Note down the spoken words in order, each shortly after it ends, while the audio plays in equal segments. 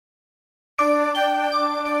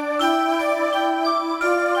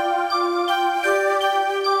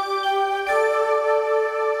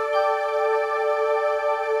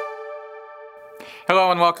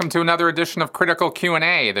Hello and welcome to another edition of Critical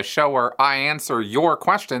Q&A, the show where I answer your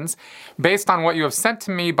questions based on what you have sent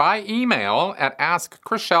to me by email at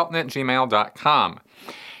askchrisshelton@gmail.com.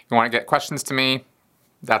 You want to get questions to me?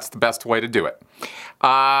 That's the best way to do it.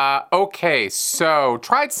 Okay, so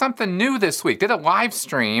tried something new this week. Did a live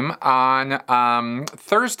stream on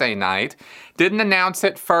Thursday night. Didn't announce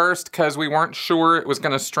it first because we weren't sure it was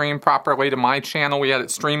going to stream properly to my channel. We had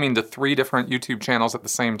it streaming to 3 different YouTube channels at the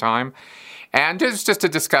same time. And it's just a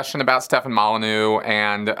discussion about Stefan Molyneux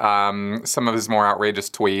and some of his more outrageous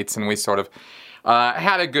tweets, and we sort of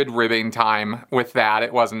had a good ribbing time with that.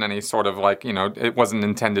 It wasn't any sort of it wasn't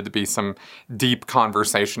intended to be some deep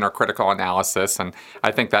conversation or critical analysis, and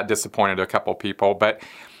I think that disappointed a couple people. But,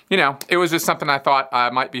 it was just something I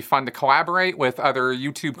thought might be fun to collaborate with other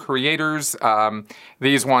YouTube creators.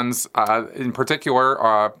 These ones, in particular,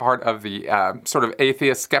 are part of the sort of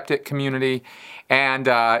atheist skeptic community. And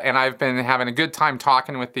I've been having a good time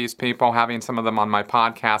talking with these people, having some of them on my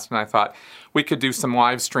podcast, and I thought we could do some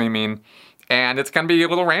live streaming. And it's going to be a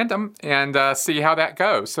little random and see how that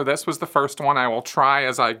goes. So this was the first one. I will try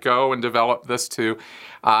as I go and develop this to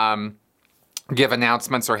give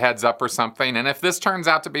announcements or heads up or something. And if this turns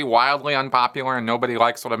out to be wildly unpopular and nobody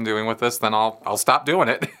likes what I'm doing with this, then I'll stop doing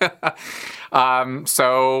it.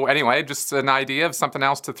 So anyway, just an idea of something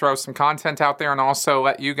else to throw some content out there and also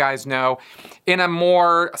let you guys know in a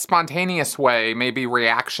more spontaneous way, maybe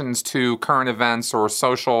reactions to current events or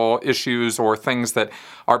social issues or things that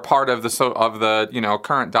are part of the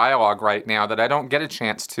current dialogue right now that I don't get a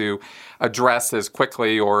chance to address as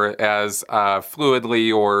quickly or as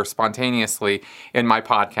fluidly or spontaneously in my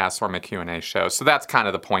podcast or my Q&A show. So that's kind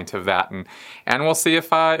of the point of that, and we'll see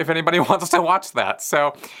if anybody wants to watch that.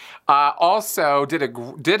 So. Also did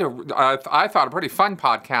I thought a pretty fun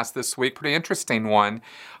podcast this week, pretty interesting one,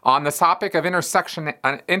 on the topic of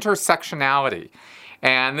intersectionality.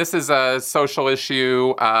 And this is a social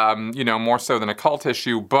issue, more so than a cult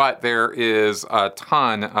issue, but there is a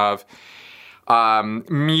ton of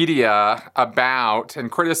media about and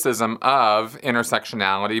criticism of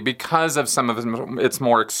intersectionality because of some of its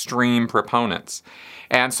more extreme proponents.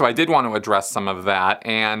 And so I did want to address some of that.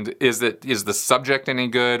 And is the subject any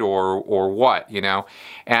good or what,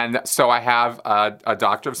 And so I have a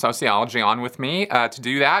doctor of sociology on with me to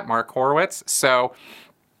do that, Mark Horowitz. So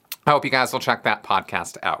I hope you guys will check that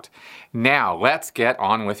podcast out. Now, let's get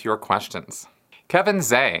on with your questions. Kevin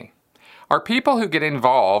Zay. Are people who get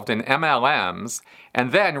involved in MLMs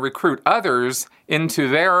and then recruit others into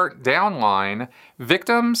their downline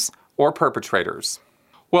victims or perpetrators?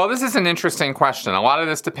 Well, this is an interesting question. A lot of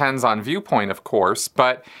this depends on viewpoint, of course,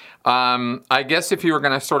 but I guess if you were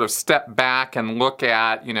going to sort of step back and look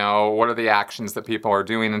at, what are the actions that people are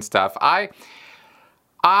doing and stuff,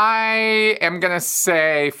 I am going to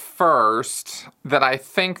say first that I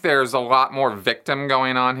think there's a lot more victim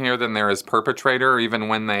going on here than there is perpetrator, even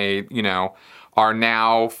when they, are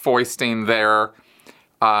now foisting their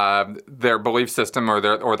belief system or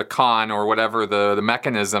the con or whatever the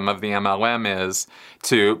mechanism of the MLM is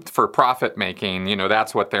for profit making.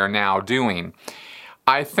 That's what they're now doing.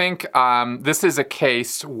 I think this is a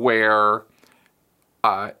case where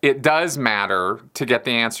it does matter to get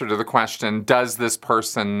the answer to the question, does this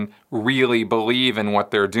person really believe in what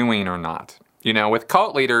they're doing or not? With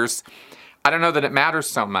cult leaders, I don't know that it matters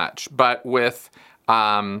so much, but with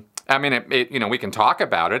we can talk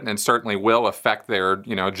about it, and it certainly will affect their,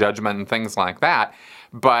 judgment and things like that.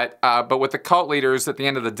 But with the cult leaders, at the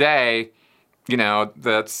end of the day,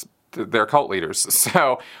 they're cult leaders.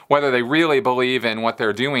 So whether they really believe in what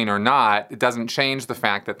they're doing or not, it doesn't change the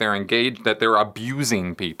fact that they're engaged, that they're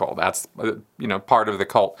abusing people. That's part of the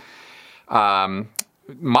cult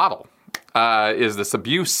model is this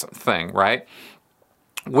abuse thing, right?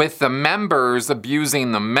 With the members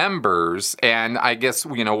abusing the members, and I guess,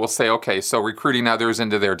 we'll say, okay, so recruiting others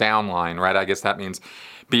into their downline, right? I guess that means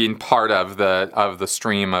being part of the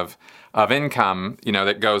stream of income,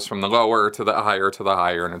 that goes from the lower to the higher,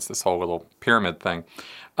 and it's this whole little pyramid thing.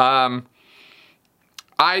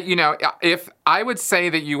 If I would say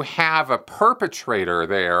that you have a perpetrator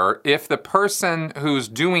there, if the person who's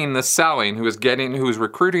doing the selling, who's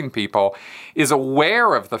recruiting people, is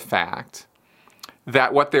aware of the fact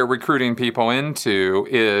that what they're recruiting people into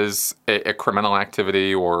is a criminal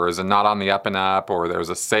activity or is not on the up and up or there's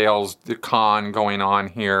a sales con going on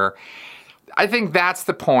here, I think that's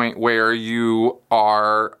the point where you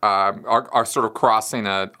are sort of crossing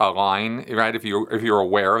a line, right? If you're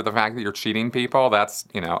aware of the fact that you're cheating people, that's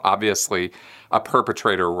obviously a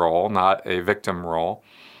perpetrator role, not a victim role.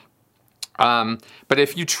 But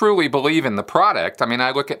if you truly believe in the product, I mean,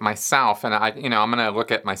 I look at myself, and I'm going to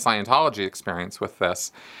look at my Scientology experience with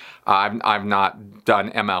this. I've not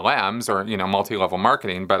done MLMs or multi-level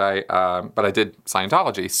marketing, but I did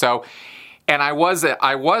Scientology. So, and I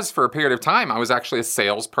was for a period of time. I was actually a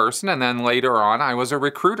salesperson, and then later on, I was a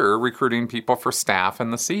recruiter, recruiting people for staff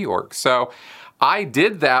in the Sea Org. So, I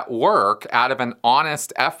did that work out of an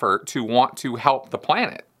honest effort to want to help the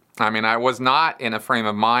planet. I mean, I was not in a frame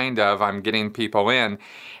of mind of I'm getting people in,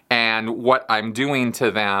 and what I'm doing to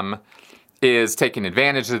them is taking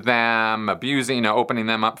advantage of them, abusing, opening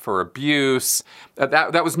them up for abuse.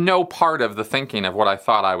 That was no part of the thinking of what I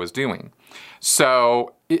thought I was doing.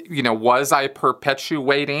 So, was I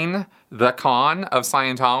perpetuating the con of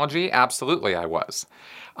Scientology? Absolutely, I was.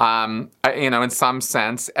 In some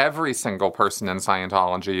sense, every single person in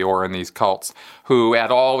Scientology or in these cults who at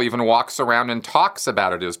all even walks around and talks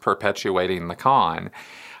about it is perpetuating the con.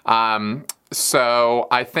 So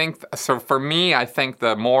for me, I think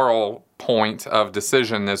the moral point of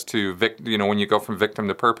decision as to, when you go from victim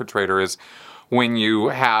to perpetrator is when you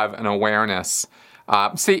have an awareness.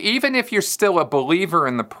 See, even if you're still a believer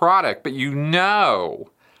in the product, but you know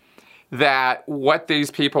that what these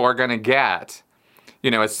people are going to get,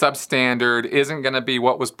 is substandard, isn't going to be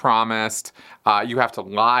what was promised. You have to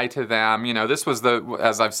lie to them. This was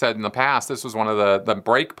as I've said in the past, this was one of the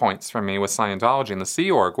break points for me with Scientology and the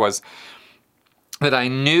Sea Org was that I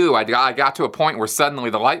knew I got to a point where suddenly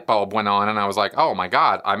the light bulb went on and I was like, oh my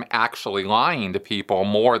God, I'm actually lying to people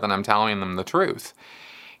more than I'm telling them the truth.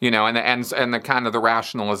 And the kind of the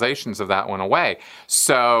rationalizations of that went away.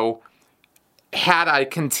 So had I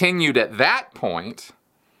continued at that point,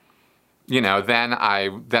 then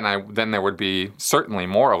there would be certainly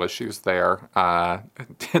moral issues there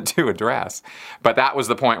to address. But that was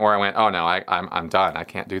the point where I went, oh no, I'm done. I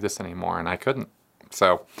can't do this anymore, and I couldn't.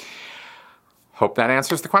 So, hope that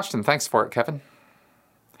answers the question. Thanks for it, Kevin.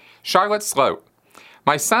 Charlotte Sloat.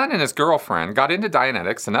 My son and his girlfriend got into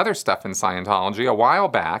Dianetics and other stuff in Scientology a while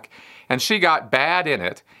back, and she got bad in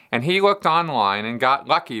it, and he looked online and got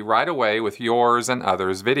lucky right away with yours and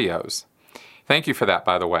others' videos. Thank you for that,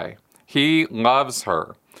 by the way. He loves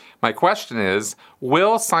her. My question is,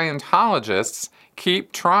 will Scientologists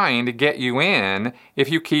keep trying to get you in if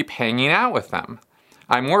you keep hanging out with them?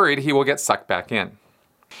 I'm worried he will get sucked back in.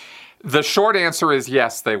 The short answer is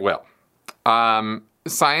yes, they will.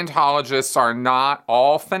 Scientologists are not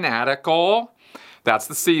all fanatical. That's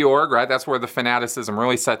the Sea Org, right? That's where the fanaticism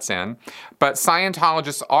really sets in. But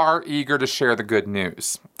Scientologists are eager to share the good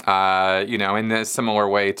news, in a similar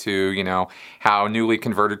way to, how newly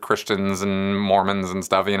converted Christians and Mormons and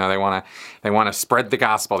stuff, they want to spread the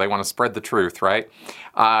gospel. They want to spread the truth, right?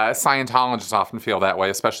 Scientologists often feel that way,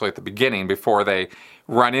 especially at the beginning, before they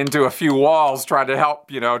run into a few walls, try to help,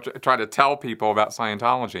 try to tell people about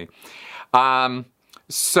Scientology.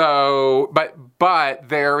 But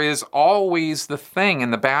there is always the thing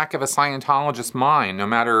in the back of a Scientologist's mind, no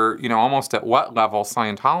matter, almost at what level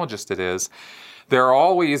Scientologist it is, they're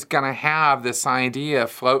always going to have this idea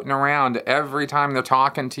floating around every time they're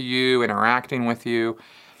talking to you, interacting with you.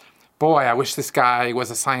 Boy, I wish this guy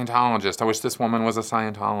was a Scientologist. I wish this woman was a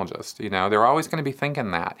Scientologist. They're always going to be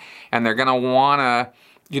thinking that. And they're going to want to,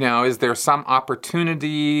 is there some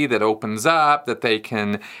opportunity that opens up that they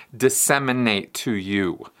can disseminate to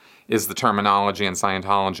you, is the terminology in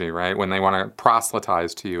Scientology, right? When they want to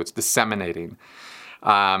proselytize to you, it's disseminating.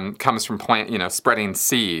 Comes from spreading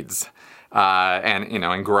seeds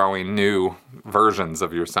and growing new versions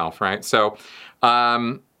of yourself, right? So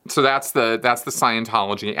that's the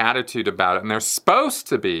Scientology attitude about it. And they're supposed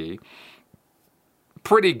to be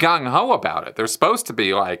pretty gung-ho about it. They're supposed to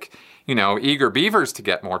be like, eager beavers to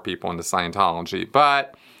get more people into Scientology.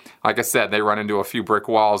 But like I said, they run into a few brick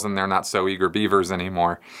walls and they're not so eager beavers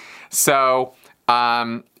anymore. So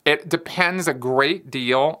it depends a great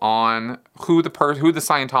deal on who the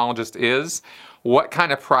Scientologist is, what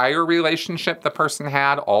kind of prior relationship the person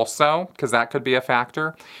had also, because that could be a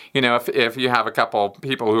factor. If you have a couple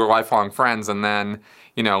people who are lifelong friends and then,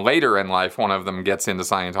 later in life one of them gets into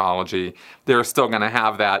Scientology, they're still going to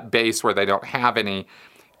have that base where they don't have any,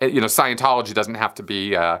 Scientology doesn't have to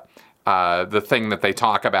be the thing that they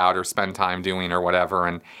talk about or spend time doing or whatever.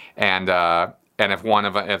 And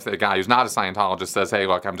if the guy who's not a Scientologist says, hey,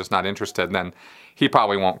 look, I'm just not interested, then he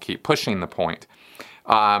probably won't keep pushing the point.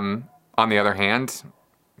 On the other hand,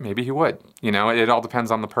 maybe he would. It all depends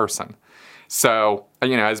on the person. So,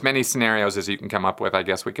 as many scenarios as you can come up with, I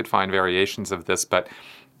guess we could find variations of this. But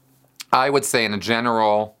I would say in a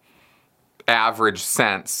general, average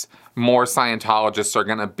sense, more Scientologists are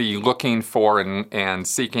going to be looking for and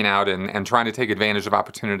seeking out and trying to take advantage of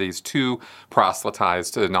opportunities to proselytize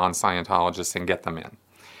to non-Scientologists and get them in.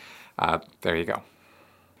 There you go.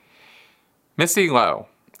 Missy Lowe.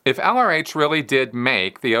 If LRH really did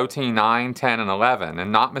make the OT 9, 10, and 11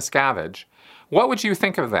 and not Miscavige, what would you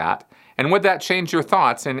think of that? And would that change your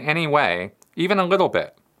thoughts in any way, even a little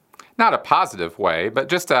bit? Not a positive way, but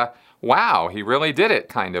just a, wow, he really did it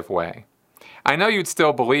kind of way. I know you'd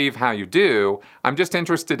still believe how you do. I'm just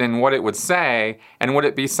interested in what it would say, and would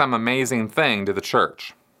it be some amazing thing to the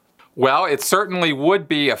church? Well, it certainly would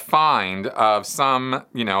be a find of some,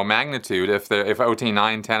 magnitude if OT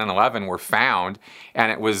 9, 10, and 11 were found and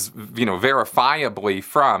it was, verifiably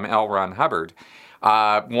from L. Ron Hubbard.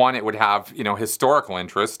 One, it would have, historical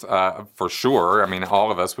interest, for sure. I mean, all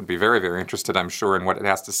of us would be very, very interested, I'm sure, in what it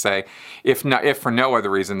has to say, if for no other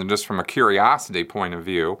reason than just from a curiosity point of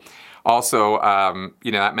view. Also,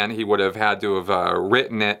 that meant he would have had to have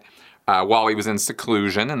written it while he was in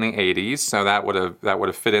seclusion in the 80s, so that would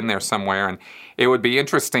have fit in there somewhere, and it would be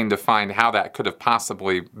interesting to find how that could have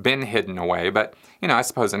possibly been hidden away, but, I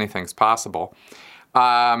suppose anything's possible.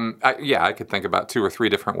 I could think about 2 or 3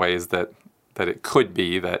 different ways that it could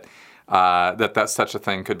be that such a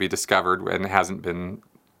thing could be discovered and hasn't been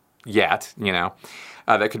yet,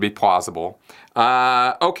 that could be plausible.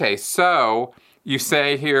 Okay, so you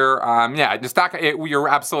say here, you're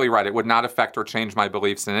absolutely right. It would not affect or change my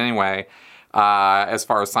beliefs in any way as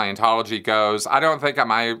far as Scientology goes. I don't think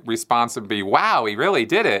my response would be, wow, he really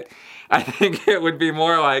did it. I think it would be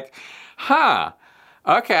more like,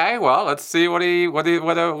 okay, well, let's see what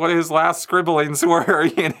his last scribblings were.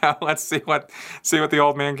 Let's see what the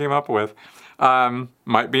old man came up with.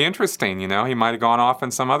 Might be interesting. He might have gone off in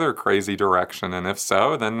some other crazy direction, and if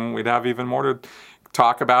so, then we'd have even more to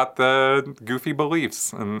talk about the goofy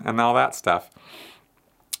beliefs and all that stuff.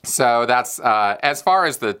 So that's as far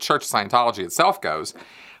as the Church of Scientology itself goes.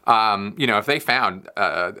 If they found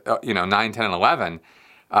 9, 10, and 11.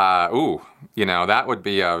 That would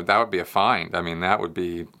be a find. I mean, there would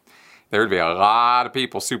be a lot of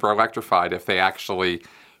people super electrified if they actually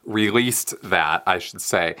released that, I should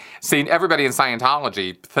say. See, everybody in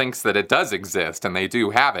Scientology thinks that it does exist, and they do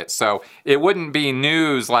have it. So it wouldn't be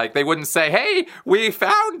news, like they wouldn't say, hey, we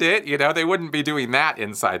found it. They wouldn't be doing that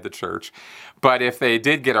inside the church. But if they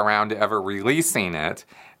did get around to ever releasing it,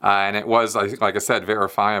 and it was, like I said,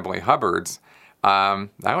 verifiably Hubbard's, that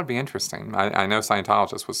would be interesting. I know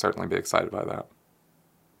Scientologists would certainly be excited by that.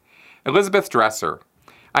 Elizabeth Dresser.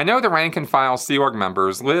 I know the rank-and-file Sea Org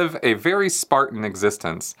members live a very Spartan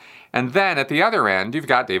existence, and then at the other end, you've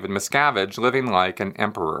got David Miscavige living like an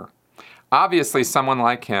emperor. Obviously, someone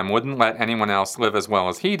like him wouldn't let anyone else live as well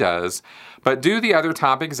as he does, but do the other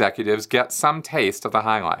top executives get some taste of the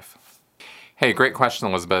high life? Hey, great question,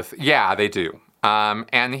 Elizabeth. Yeah, they do.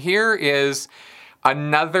 And here is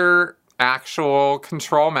another actual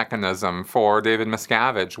control mechanism for David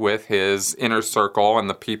Miscavige with his inner circle and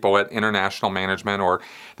the people at international management or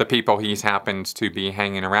the people he's happened to be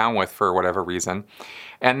hanging around with for whatever reason.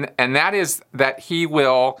 And that is that he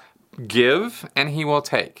will give and he will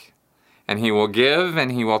take. And he will give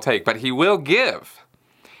and he will take. But he will give.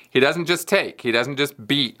 He doesn't just take. He doesn't just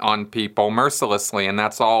beat on people mercilessly, and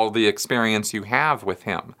that's all the experience you have with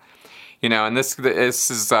him. And this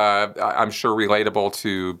is, I'm sure, relatable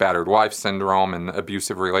to battered wife syndrome and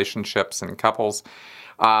abusive relationships and couples,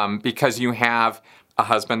 because you have a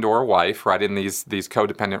husband or a wife, right, in these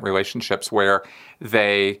codependent relationships where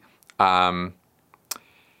there's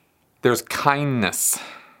kindness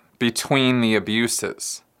between the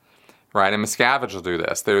abuses. Right, and Miscavige will do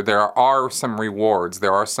this. There are some rewards.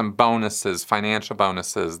 There are some bonuses, financial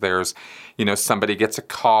bonuses. There's, somebody gets a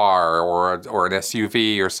car or an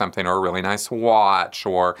SUV or something, or a really nice watch,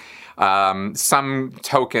 or some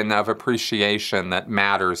token of appreciation that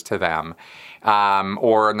matters to them,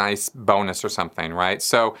 or a nice bonus or something, right?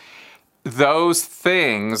 So those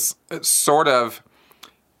things sort of,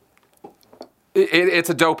 it's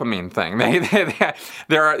a dopamine thing.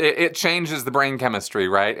 It changes the brain chemistry,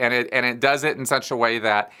 right? And it does it in such a way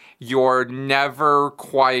that you're never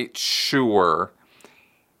quite sure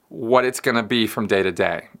what it's going to be from day to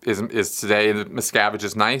day. Is today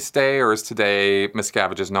Miscavige's nice day, or is today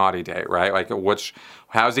Miscavige's naughty day, right? Like,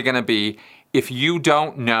 how's it going to be? If you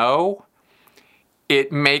don't know,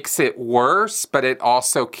 it makes it worse, but it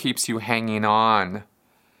also keeps you hanging on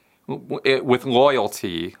with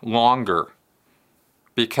loyalty longer.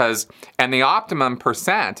 And the optimum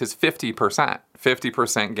percent is 50%.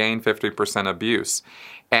 50% gain, 50% abuse.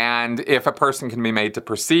 And if a person can be made to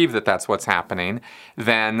perceive that that's what's happening,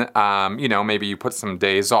 then, maybe you put some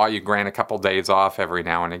days off, you grant a couple days off every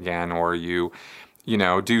now and again, or you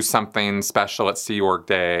do something special at Sea Org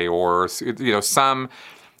Day, or, some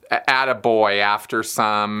attaboy after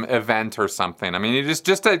some event or something. I mean,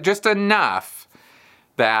 just enough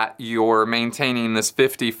that you're maintaining this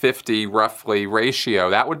 50-50 roughly ratio.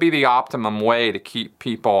 That would be the optimum way to keep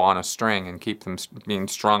people on a string and keep them being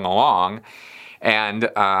strung along and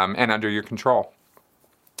under your control.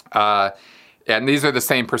 And these are the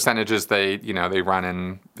same percentages they run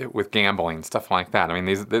in with gambling, stuff like that. I mean,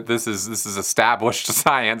 this is established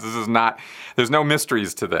science. This is not. There's no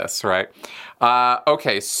mysteries to this, right?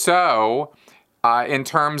 Okay, so in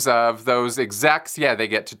terms of those execs, they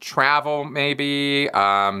get to travel. Maybe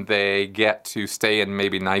they get to stay in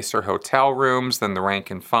maybe nicer hotel rooms than the rank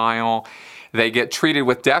and file. They get treated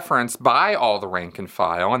with deference by all the rank and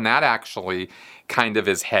file, and that actually kind of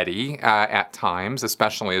is heady at times,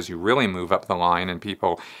 especially as you really move up the line and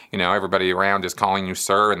people, everybody around is calling you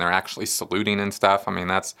sir and they're actually saluting and stuff. I mean,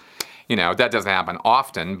 that's, that doesn't happen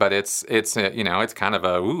often, but it's kind of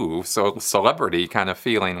a celebrity kind of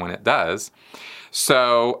feeling when it does.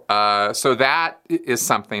 So that is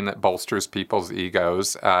something that bolsters people's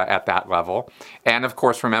egos at that level. And of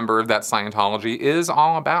course, remember that Scientology is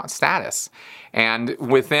all about status. And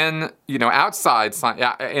within, outside,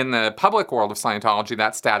 in the public world of Scientology,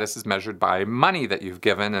 that status is measured by money that you've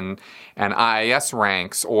given and IAS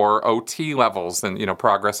ranks or OT levels and,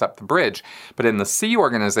 progress up the bridge. But in the C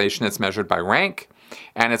organization, it's measured by rank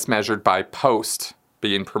and it's measured by post,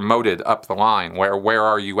 being promoted up the line. Where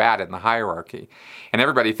are you at in the hierarchy? And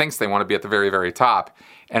everybody thinks they want to be at the very, very top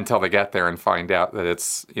until they get there and find out that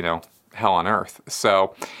it's, hell on earth.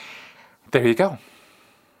 So there you go.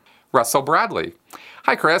 Russell Bradley.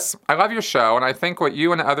 Hi, Chris. I love your show, and I think what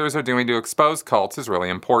you and others are doing to expose cults is really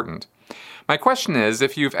important. My question is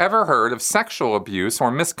if you've ever heard of sexual abuse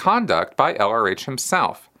or misconduct by LRH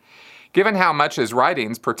himself. Given how much his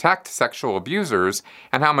writings protect sexual abusers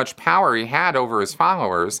and how much power he had over his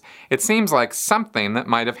followers, it seems like something that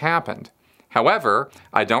might have happened. However,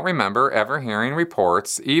 I don't remember ever hearing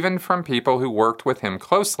reports, even from people who worked with him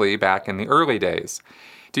closely back in the early days.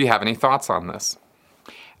 Do you have any thoughts on this?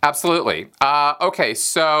 Absolutely. Okay,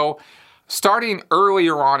 so starting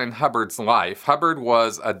earlier on in Hubbard's life, Hubbard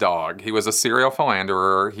was a dog. He was a serial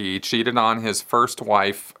philanderer. He cheated on his first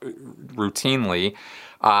wife routinely.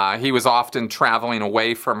 He was often traveling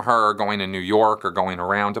away from her, going to New York or going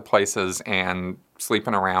around to places and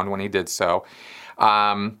sleeping around when he did so.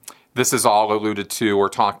 This is all alluded to or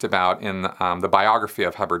talked about in the biography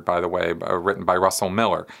of Hubbard, by the way, written by Russell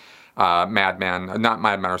Miller, A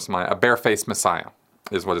Barefaced Messiah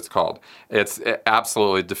is what it's called. It's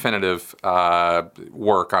absolutely definitive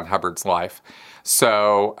work on Hubbard's life.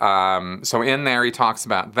 So in there he talks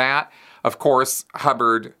about that. Of course,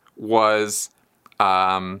 Hubbard was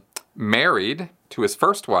married to his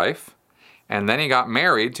first wife, and then he got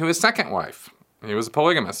married to his second wife. He was a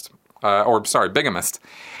bigamist.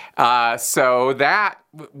 So that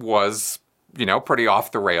was, pretty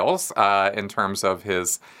off the rails in terms of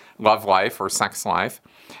his love life or sex life.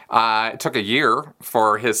 It took a year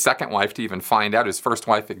for his second wife to even find out his first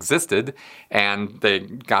wife existed, and they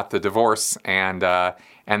got the divorce, and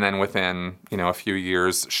then within, a few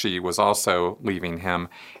years, she was also leaving him,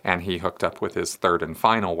 and he hooked up with his third and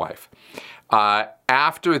final wife.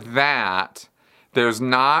 After that, there's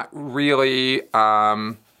not really,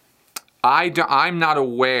 I'm not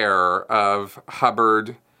aware of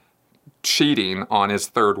Hubbard cheating on his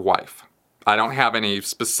third wife. I don't have any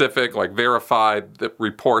specific, verified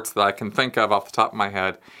reports that I can think of off the top of my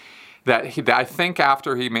head. I think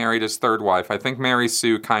after he married his third wife, I think Mary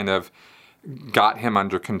Sue kind of got him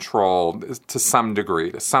under control to some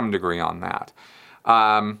degree on that.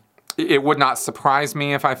 It would not surprise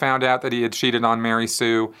me if I found out that he had cheated on Mary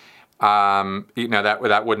Sue.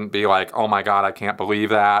 That wouldn't be like, oh my God, I can't believe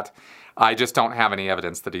that. I just don't have any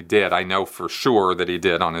evidence that he did. I know for sure that he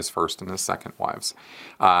did on his first and his second wives.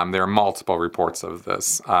 There are multiple reports of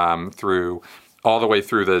this through all the way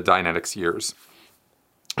through the Dianetics years.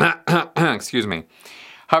 Excuse me.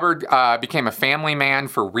 Hubbard became a family man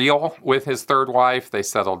for real with his third wife. They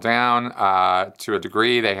settled down to a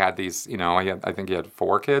degree. They had these, I think he had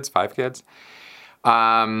 5 kids.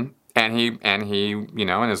 And he, and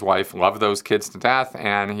his wife loved those kids to death,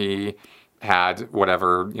 and he had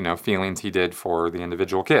whatever, feelings he did for the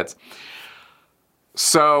individual kids.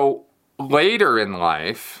 So later in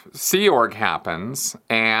life, Sea Org happens,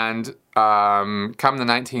 and come the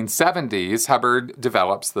 1970s, Hubbard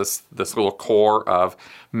develops this little corps of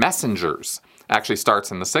messengers. Actually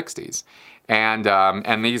starts in the 60s.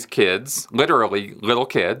 And these kids, literally little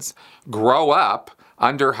kids, grow up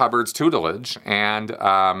under Hubbard's tutelage and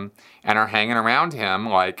are hanging around him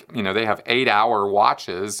like, they have 8-hour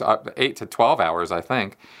watches, 8 to 12 hours, I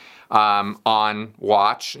think, on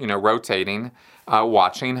watch, rotating,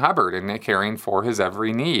 watching Hubbard and caring for his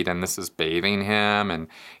every need. And this is bathing him and,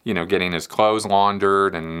 getting his clothes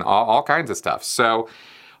laundered and all kinds of stuff. So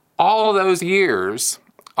all those years,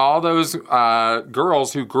 all those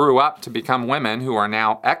girls who grew up to become women who are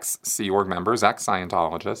now ex-Sea Org members,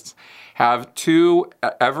 ex-Scientologists,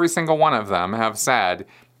 every single one of them have said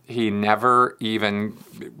he never even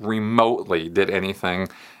remotely did anything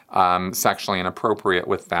sexually inappropriate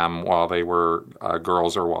with them while they were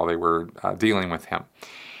girls or while they were dealing with him.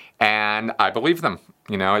 And I believe them.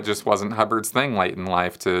 It just wasn't Hubbard's thing late in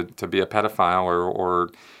life to be a pedophile or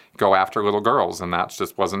go after little girls. And that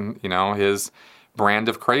just wasn't, his brand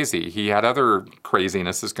of crazy. He had other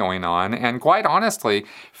crazinesses going on. And quite honestly,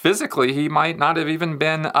 physically, he might not have even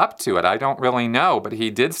been up to it. I don't really know. But he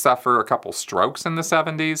did suffer a couple strokes in the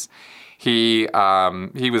 70s. He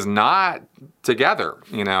was not together,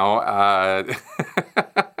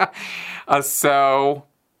 so,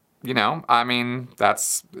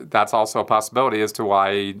 that's also a possibility as to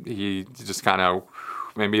why he just kind of,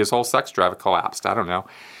 maybe his whole sex drive collapsed. I don't know.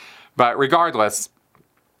 But regardless,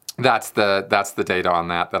 that's the data on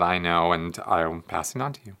that I know, and I'm passing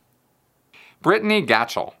on to you. Brittany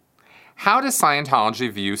Gatchell. How does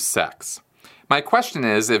Scientology view sex? My question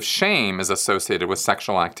is if shame is associated with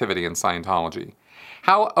sexual activity in Scientology.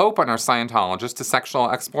 How open are Scientologists to sexual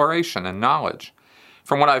exploration and knowledge?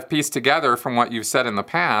 From what I've pieced together from what you've said in the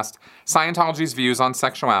past, Scientology's views on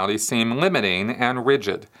sexuality seem limiting and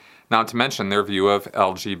rigid, not to mention their view of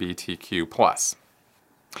LGBTQ+.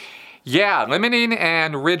 Yeah, limiting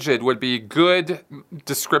and rigid would be good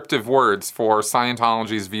descriptive words for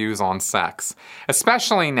Scientology's views on sex,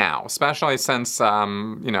 especially now, especially since,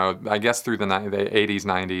 I guess through the 80s,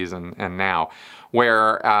 90s, and now,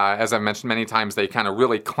 where, as I've mentioned many times, they kind of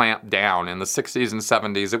really clamped down. In the 60s and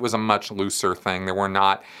 70s, it was a much looser thing. There were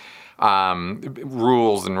not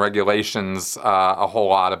rules and regulations a whole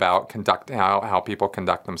lot about how people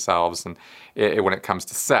conduct themselves and when it comes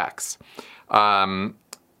to sex.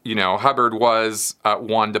 Hubbard was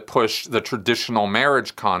one to push the traditional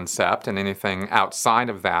marriage concept, and anything outside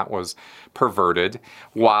of that was perverted.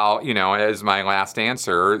 While, as my last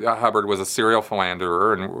answer, Hubbard was a serial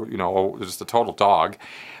philanderer and, just a total dog.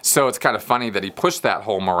 So it's kind of funny that he pushed that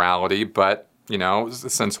whole morality, but,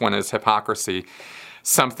 since when is hypocrisy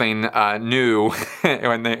something new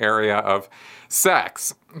in the area of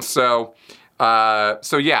sex? So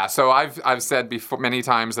I've said before many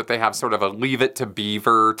times that they have sort of a Leave It to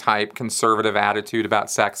Beaver type conservative attitude about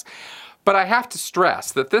sex. But I have to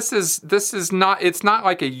stress that this is not, it's not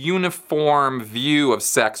like a uniform view of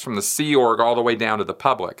sex from the Sea Org all the way down to the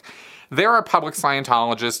public. There are public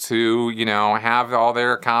Scientologists who, have all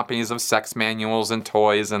their copies of sex manuals and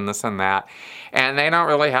toys and this and that, and they don't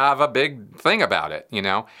really have a big thing about it,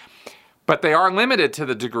 But they are limited to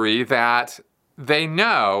the degree that they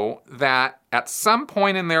know that at some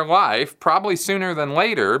point in their life, probably sooner than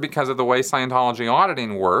later, because of the way Scientology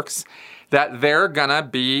auditing works, that they're going to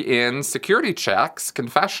be in security checks,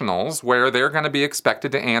 confessionals, where they're going to be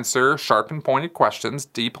expected to answer sharp and pointed questions,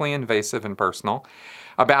 deeply invasive and personal,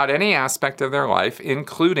 about any aspect of their life,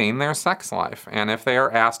 including their sex life. And if they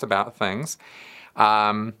are asked about things,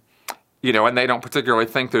 and they don't particularly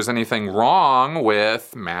think there's anything wrong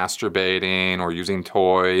with masturbating or using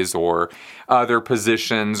toys or other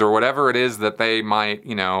positions or whatever it is that they might,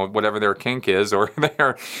 whatever their kink is or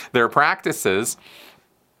their practices,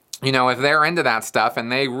 if they're into that stuff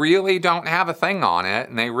and they really don't have a thing on it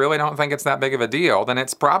and they really don't think it's that big of a deal, then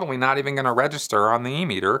it's probably not even going to register on the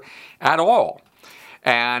e-meter at all.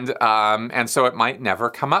 And so it might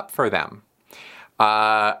never come up for them.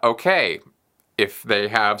 Okay. If they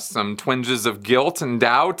have some twinges of guilt and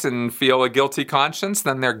doubt and feel a guilty conscience,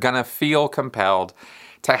 then they're going to feel compelled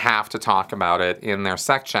to have to talk about it in their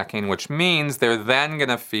sex checking, which means they're then going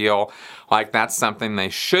to feel like that's something they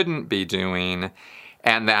shouldn't be doing,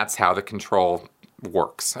 and that's how the control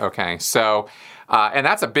works. Okay, so and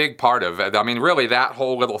that's a big part of it. I mean, really, that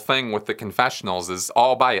whole little thing with the confessionals is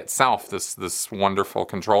all by itself this wonderful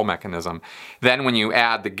control mechanism. Then when you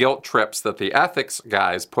add the guilt trips that the ethics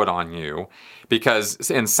guys put on you, because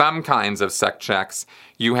in some kinds of sec checks,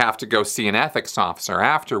 you have to go see an ethics officer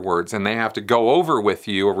afterwards, and they have to go over with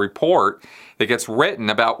you a report that gets written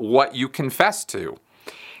about what you confess to.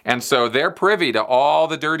 And so they're privy to all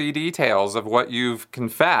the dirty details of what you've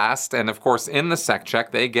confessed. And of course, in the sec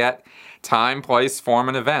check, they get time, place, form,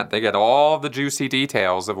 and event. They get all the juicy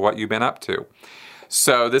details of what you've been up to.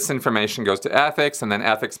 So this information goes to ethics, and then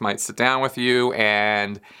ethics might sit down with you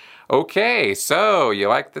and, okay, so you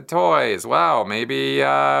like the toys. Wow, maybe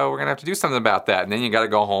we're going to have to do something about that. And then you got to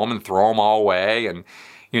go home and throw them all away and,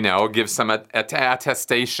 you know, give some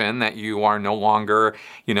attestation that you are no longer,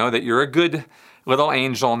 you know, that you're a good little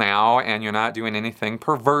angel now and you're not doing anything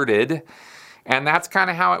perverted. And that's kind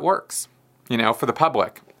of how it works, you know, for the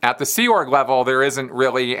public. At the Sea Org level, there isn't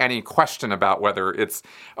really any question about whether it's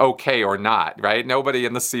okay or not, right? Nobody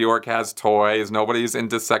in the Sea Org has toys. Nobody's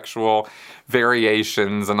into sexual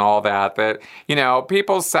variations and all that. That, you know,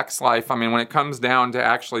 people's sex life, I mean, when it comes down to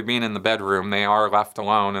actually being in the bedroom, they are left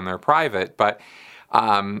alone and they're private. But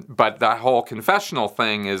that whole confessional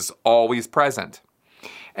thing is always present.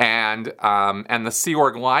 And the Sea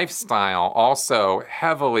Org lifestyle also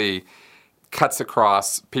heavily cuts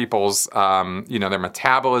across people's, you know, their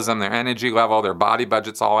metabolism, their energy level, their body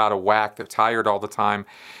budget's all out of whack. They're tired all the time.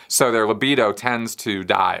 So their libido tends to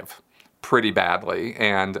dive pretty badly.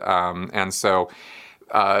 And so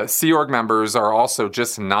Sea Org members are also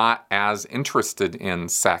just not as interested in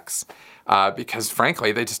sex. Because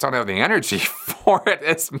frankly, they just don't have the energy for it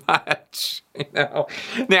as much, you know.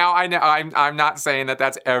 Now, I know I'm not saying that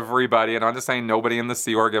that's everybody, and I'm just saying nobody in the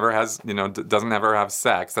Sea Org ever has, you know, doesn't ever have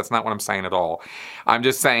sex. That's not what I'm saying at all. I'm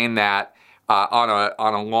just saying that on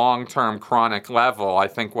a long-term chronic level, I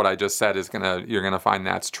think what I just said is you're gonna find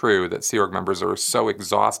that's true. That Sea Org members are so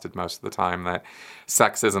exhausted most of the time that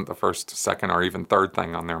sex isn't the first, second, or even third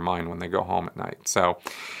thing on their mind when they go home at night. So.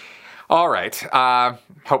 All right.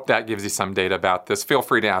 Hope that gives you some data about this. Feel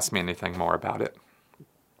free to ask me anything more about it.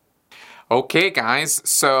 Okay, guys.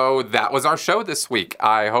 So that was our show this week.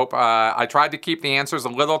 I hope I tried to keep the answers a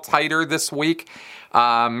little tighter this week.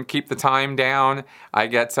 Keep the time down. I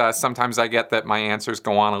get sometimes I get that my answers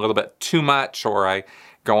go on a little bit too much or I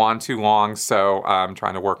go on too long. So I'm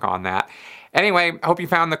trying to work on that. Anyway, I hope you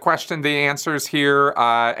found the answers here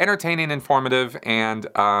entertaining, informative, and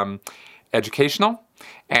educational.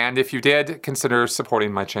 And if you did, consider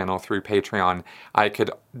supporting my channel through Patreon. I could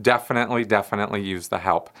definitely use the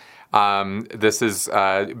help. This is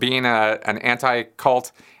being an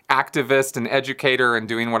anti-cult activist and educator and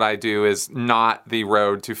doing what I do is not the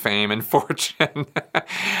road to fame and fortune.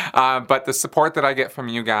 But the support that I get from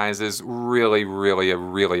you guys is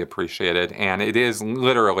really appreciated. And it is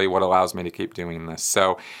literally what allows me to keep doing this.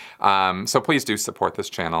 So please do support this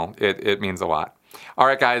channel. It means a lot. All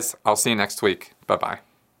right, guys, I'll see you next week. Bye-bye.